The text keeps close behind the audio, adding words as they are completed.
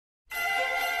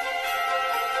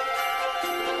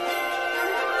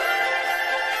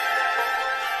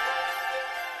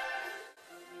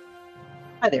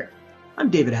Hi there, I'm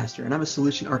David Astor and I'm a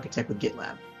solution architect with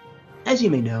GitLab. As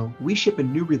you may know, we ship a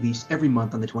new release every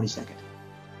month on the 22nd.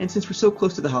 And since we're so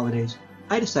close to the holidays,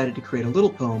 I decided to create a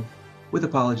little poem with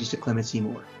apologies to Clement C.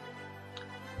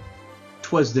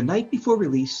 'Twas the night before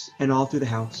release and all through the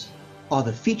house, all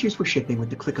the features were shipping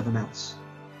with the click of a mouse.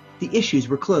 The issues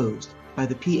were closed by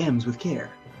the PMs with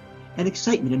care, and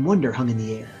excitement and wonder hung in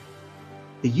the air.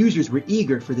 The users were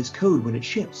eager for this code when it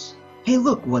ships. Hey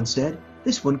look, one said,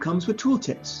 this one comes with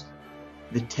tooltips.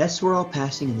 The tests were all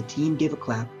passing and the team gave a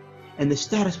clap, and the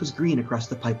status was green across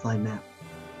the pipeline map.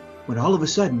 When all of a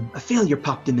sudden, a failure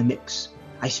popped in the mix.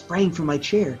 I sprang from my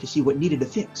chair to see what needed a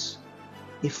fix.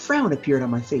 A frown appeared on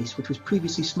my face, which was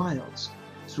previously smiles,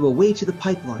 so away to the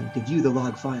pipeline to view the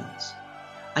log files.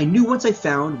 I knew once I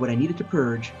found what I needed to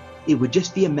purge, it would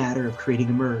just be a matter of creating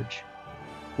a merge.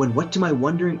 When what to my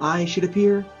wondering eyes should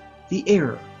appear? The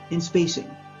error in spacing,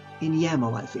 in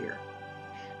YAML I fear.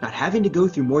 Not having to go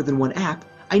through more than one app,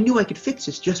 I knew I could fix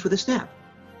this just with a snap.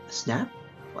 A snap?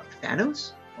 Like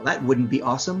Thanos? Well, that wouldn't be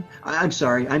awesome. I'm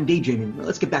sorry, I'm daydreaming.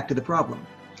 Let's get back to the problem.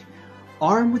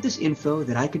 Armed with this info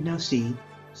that I could now see,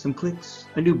 some clicks,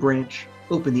 a new branch,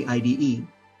 open the IDE.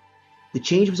 The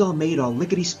change was all made all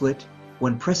lickety-split,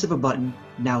 one press of a button,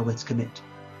 now let's commit.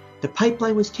 The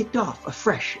pipeline was kicked off,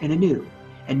 afresh and anew,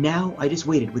 and now I just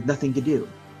waited with nothing to do.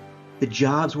 The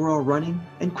jobs were all running,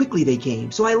 and quickly they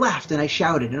came, so I laughed and I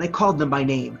shouted and I called them by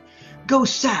name. Go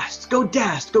SAST, go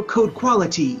DAST, go code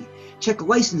quality, check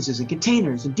licenses and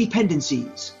containers and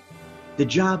dependencies. The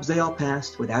jobs they all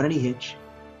passed without any hitch.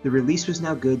 The release was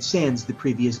now good, sans the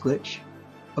previous glitch.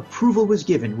 Approval was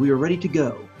given, we were ready to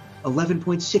go.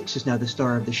 11.6 is now the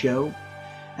star of the show.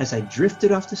 As I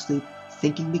drifted off to sleep,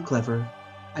 thinking me clever,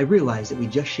 I realized that we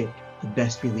just shipped the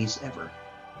best release ever.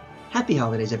 Happy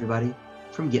holidays, everybody,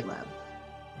 from GitLab.